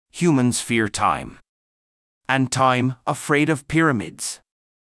humans fear time. And time, afraid of pyramids.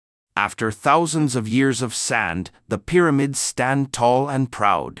 After thousands of years of sand, the pyramids stand tall and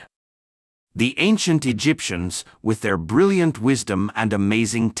proud. The ancient Egyptians, with their brilliant wisdom and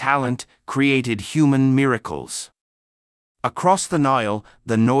amazing talent, created human miracles. Across the Nile,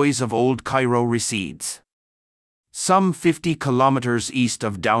 the noise of Old Cairo recedes. Some 50 kilometers east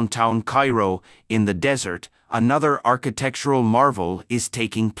of downtown Cairo, in the desert, another architectural marvel is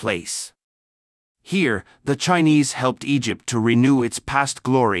taking place. Here, the Chinese helped Egypt to renew its past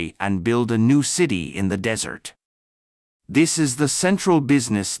glory and build a new city in the desert. This is the Central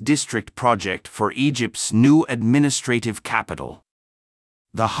Business District project for Egypt's new administrative capital.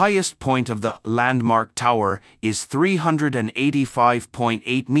 The highest point of the landmark tower is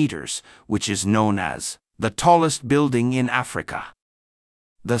 385.8 meters, which is known as the tallest building in Africa.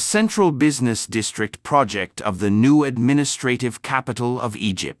 The Central Business District project of the new administrative capital of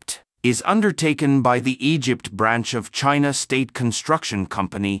Egypt is undertaken by the Egypt branch of China State Construction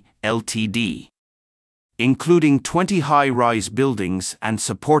Company, Ltd., including 20 high-rise buildings and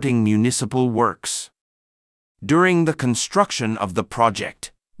supporting municipal works. During the construction of the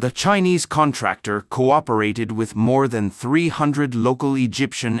project, the Chinese contractor cooperated with more than 300 local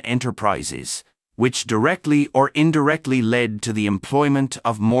Egyptian enterprises, which directly or indirectly led to the employment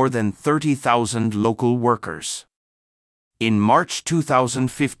of more than 30,000 local workers. In March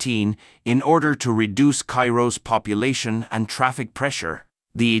 2015, in order to reduce Cairo's population and traffic pressure,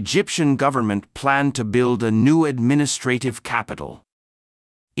 the Egyptian government planned to build a new administrative capital.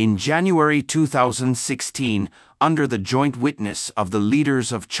 In January 2016, under the joint witness of the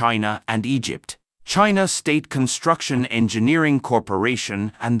leaders of China and Egypt, China State Construction Engineering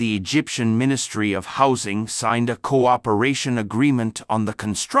Corporation and the Egyptian Ministry of Housing signed a cooperation agreement on the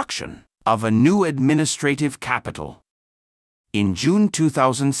construction of a new administrative capital. In June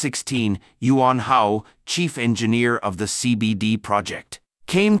 2016, Yuan Hao, chief engineer of the CBD project,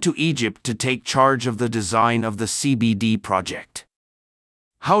 came to Egypt to take charge of the design of the CBD project.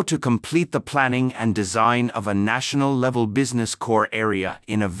 How to complete the planning and design of a national-level business core area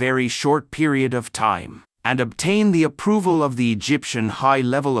in a very short period of time, and obtain the approval of the Egyptian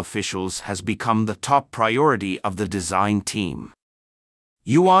high-level officials has become the top priority of the design team.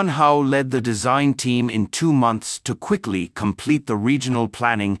 Yuan Hao led the design team in 2 months to quickly complete the regional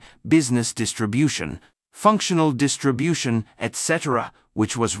planning, business distribution, functional distribution, etc.,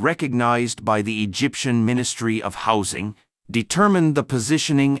 which was recognized by the Egyptian Ministry of Housing, determined the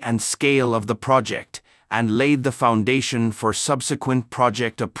positioning and scale of the project, and laid the foundation for subsequent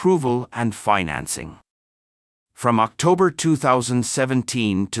project approval and financing. From October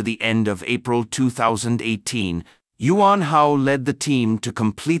 2017 to the end of April 2018, Yuan Hao led the team to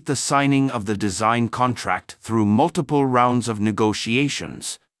complete the signing of the design contract through multiple rounds of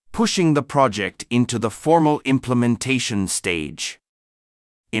negotiations, pushing the project into the formal implementation stage.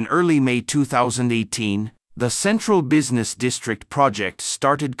 In early May 2018, the Central Business District project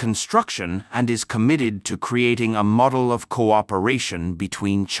started construction and is committed to creating a model of cooperation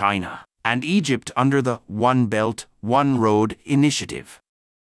between China and Egypt under the One Belt, One Road initiative.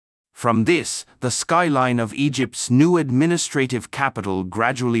 From this, the skyline of Egypt's new administrative capital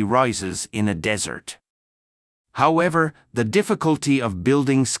gradually rises in a desert. However, the difficulty of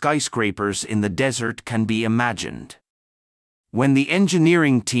building skyscrapers in the desert can be imagined. When the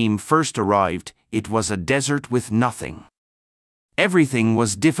engineering team first arrived, it was a desert with nothing. Everything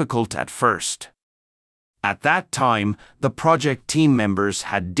was difficult at first. At that time, the project team members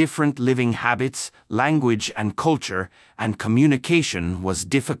had different living habits, language and culture, and communication was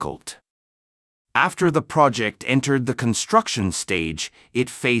difficult. After the project entered the construction stage, it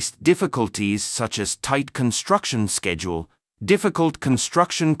faced difficulties such as tight construction schedule, difficult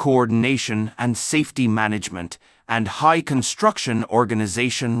construction coordination and safety management, and high construction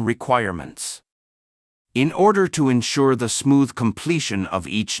organization requirements. In order to ensure the smooth completion of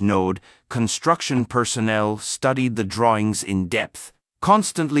each node, construction personnel studied the drawings in depth,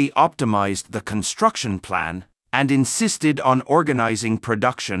 constantly optimized the construction plan, and insisted on organizing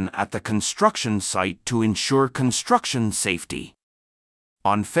production at the construction site to ensure construction safety.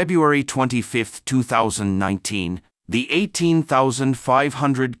 On February 25, 2019, the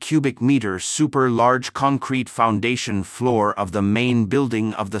 18,500 cubic meter super-large concrete foundation floor of the main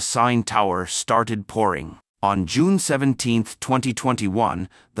building of the sign tower started pouring. On June 17, 2021,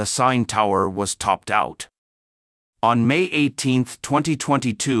 the sign tower was topped out. On May 18,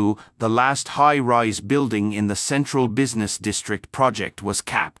 2022, the last high-rise building in the Central Business District project was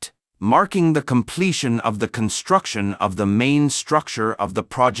capped, marking the completion of the construction of the main structure of the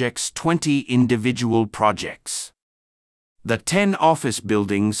project's 20 individual projects. The 10 office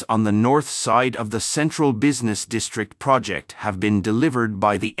buildings on the north side of the Central Business District project have been delivered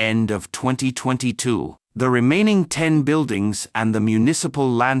by the end of 2022. The remaining 10 buildings and the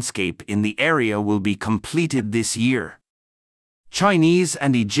municipal landscape in the area will be completed this year. Chinese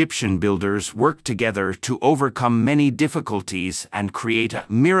and Egyptian builders work together to overcome many difficulties and create a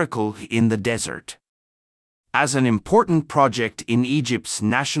miracle in the desert. As an important project in Egypt's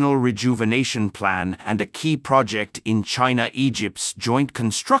National Rejuvenation Plan and a key project in China-Egypt's joint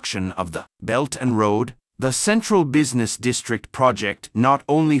construction of the Belt and Road, the Central Business District project not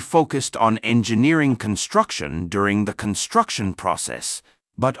only focused on engineering construction during the construction process,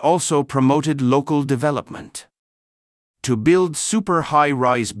 but also promoted local development. To build super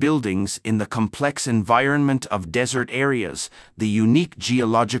high-rise buildings in the complex environment of desert areas, the unique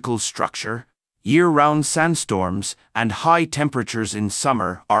geological structure, year-round sandstorms, and high temperatures in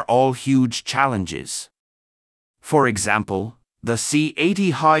summer are all huge challenges. For example, the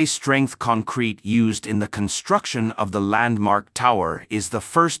C80 high-strength concrete used in the construction of the landmark tower is the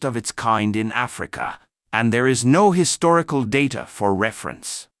first of its kind in Africa, and there is no historical data for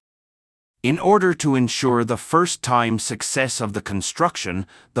reference. In order to ensure the first-time success of the construction,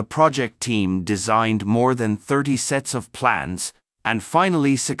 the project team designed more than 30 sets of plans, and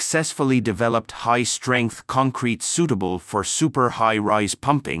finally successfully developed high-strength concrete suitable for super high-rise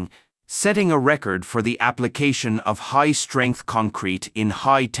pumping, setting a record for the application of high-strength concrete in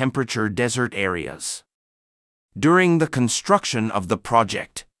high-temperature desert areas. During the construction of the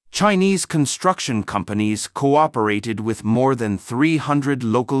project, Chinese construction companies cooperated with more than 300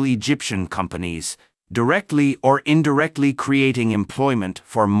 local Egyptian companies, directly or indirectly creating employment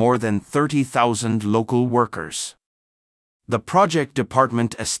for more than 30,000 local workers. The project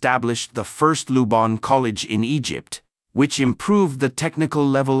department established the first Luban College in Egypt, which improved the technical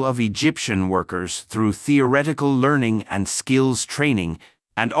level of Egyptian workers through theoretical learning and skills training,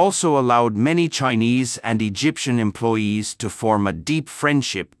 and also allowed many Chinese and Egyptian employees to form a deep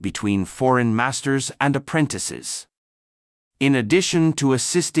friendship between foreign masters and apprentices. In addition to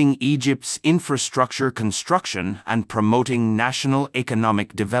assisting Egypt's infrastructure construction and promoting national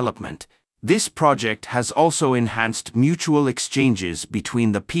economic development, this project has also enhanced mutual exchanges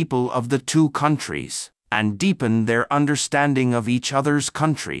between the people of the two countries and deepened their understanding of each other's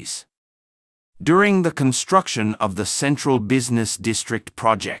countries. During the construction of the Central Business District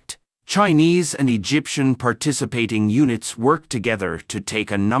project, Chinese and Egyptian participating units worked together to take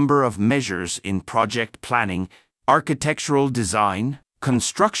a number of measures in project planning, architectural design,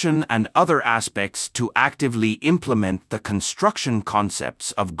 construction and other aspects to actively implement the construction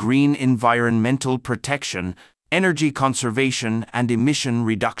concepts of green environmental protection, energy conservation and emission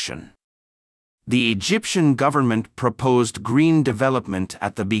reduction. The Egyptian government proposed green development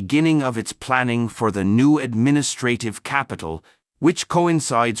at the beginning of its planning for the new administrative capital, which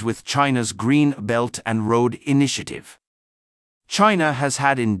coincides with China's Green Belt and Road Initiative. China has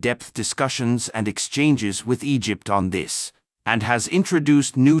had in-depth discussions and exchanges with Egypt on this, and has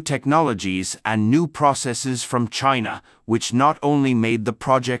introduced new technologies and new processes from China, which not only made the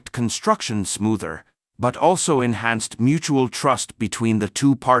project construction smoother, but also enhanced mutual trust between the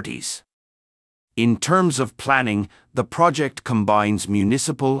two parties. In terms of planning, the project combines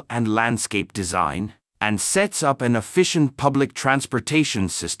municipal and landscape design, and sets up an efficient public transportation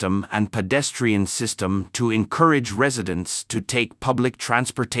system and pedestrian system to encourage residents to take public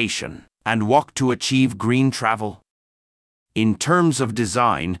transportation and walk to achieve green travel. In terms of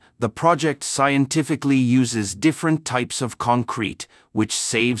design, the project scientifically uses different types of concrete, which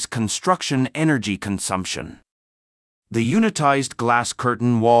saves construction energy consumption. The unitized glass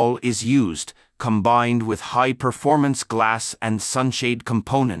curtain wall is used, combined with high-performance glass and sunshade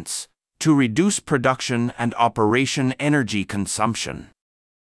components, to reduce production and operation energy consumption.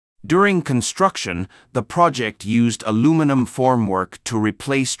 During construction, the project used aluminum formwork to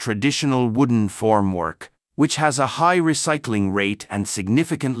replace traditional wooden formwork, which has a high recycling rate and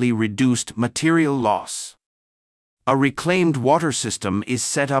significantly reduced material loss. A reclaimed water system is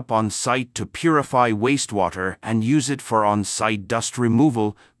set up on site to purify wastewater and use it for on-site dust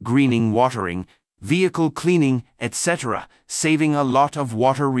removal, greening watering, vehicle cleaning, etc., saving a lot of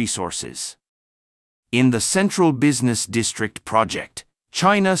water resources. In the Central Business District project,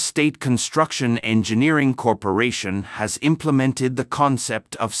 China State Construction Engineering Corporation has implemented the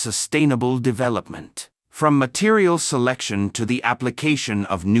concept of sustainable development, from material selection to the application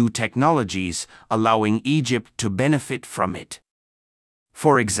of new technologies, allowing Egypt to benefit from it.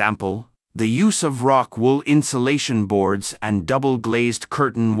 For example, the use of rock wool insulation boards and double-glazed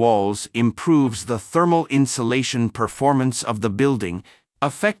curtain walls improves the thermal insulation performance of the building,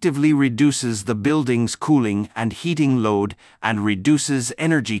 effectively reduces the building's cooling and heating load and reduces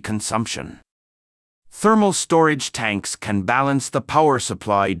energy consumption. Thermal storage tanks can balance the power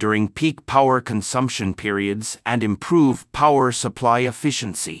supply during peak power consumption periods and improve power supply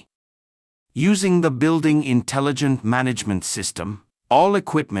efficiency. Using the Building Intelligent Management System, all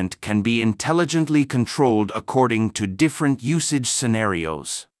equipment can be intelligently controlled according to different usage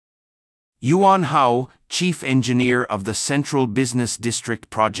scenarios. Yuan Hao, chief engineer of the Central Business District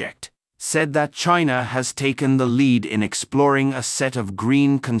project, said that China has taken the lead in exploring a set of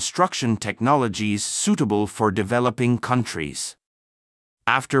green construction technologies suitable for developing countries.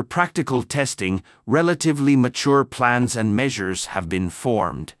 After practical testing, relatively mature plans and measures have been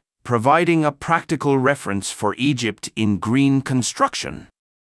formed, providing a practical reference for Egypt in green construction.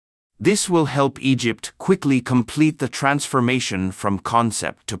 This will help Egypt quickly complete the transformation from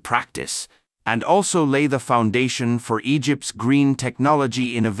concept to practice, and also lay the foundation for Egypt's green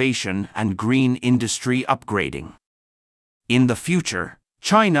technology innovation and green industry upgrading. In the future,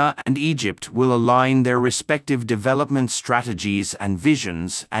 China and Egypt will align their respective development strategies and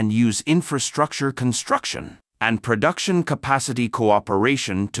visions and use infrastructure construction and production capacity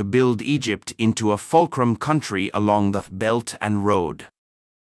cooperation to build Egypt into a fulcrum country along the Belt and Road.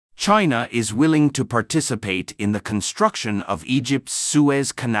 China is willing to participate in the construction of Egypt's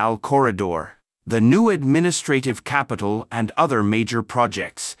Suez Canal corridor, the new administrative capital and other major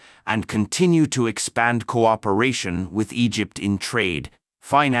projects, and continue to expand cooperation with Egypt in trade,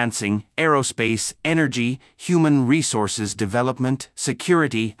 financing, aerospace, energy, human resources development,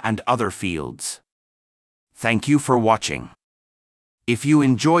 security, and other fields. Thank you for watching. If you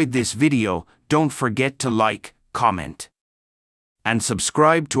enjoyed this video, don't forget to like, comment, and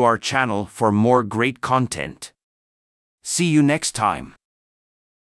subscribe to our channel for more great content. See you next time.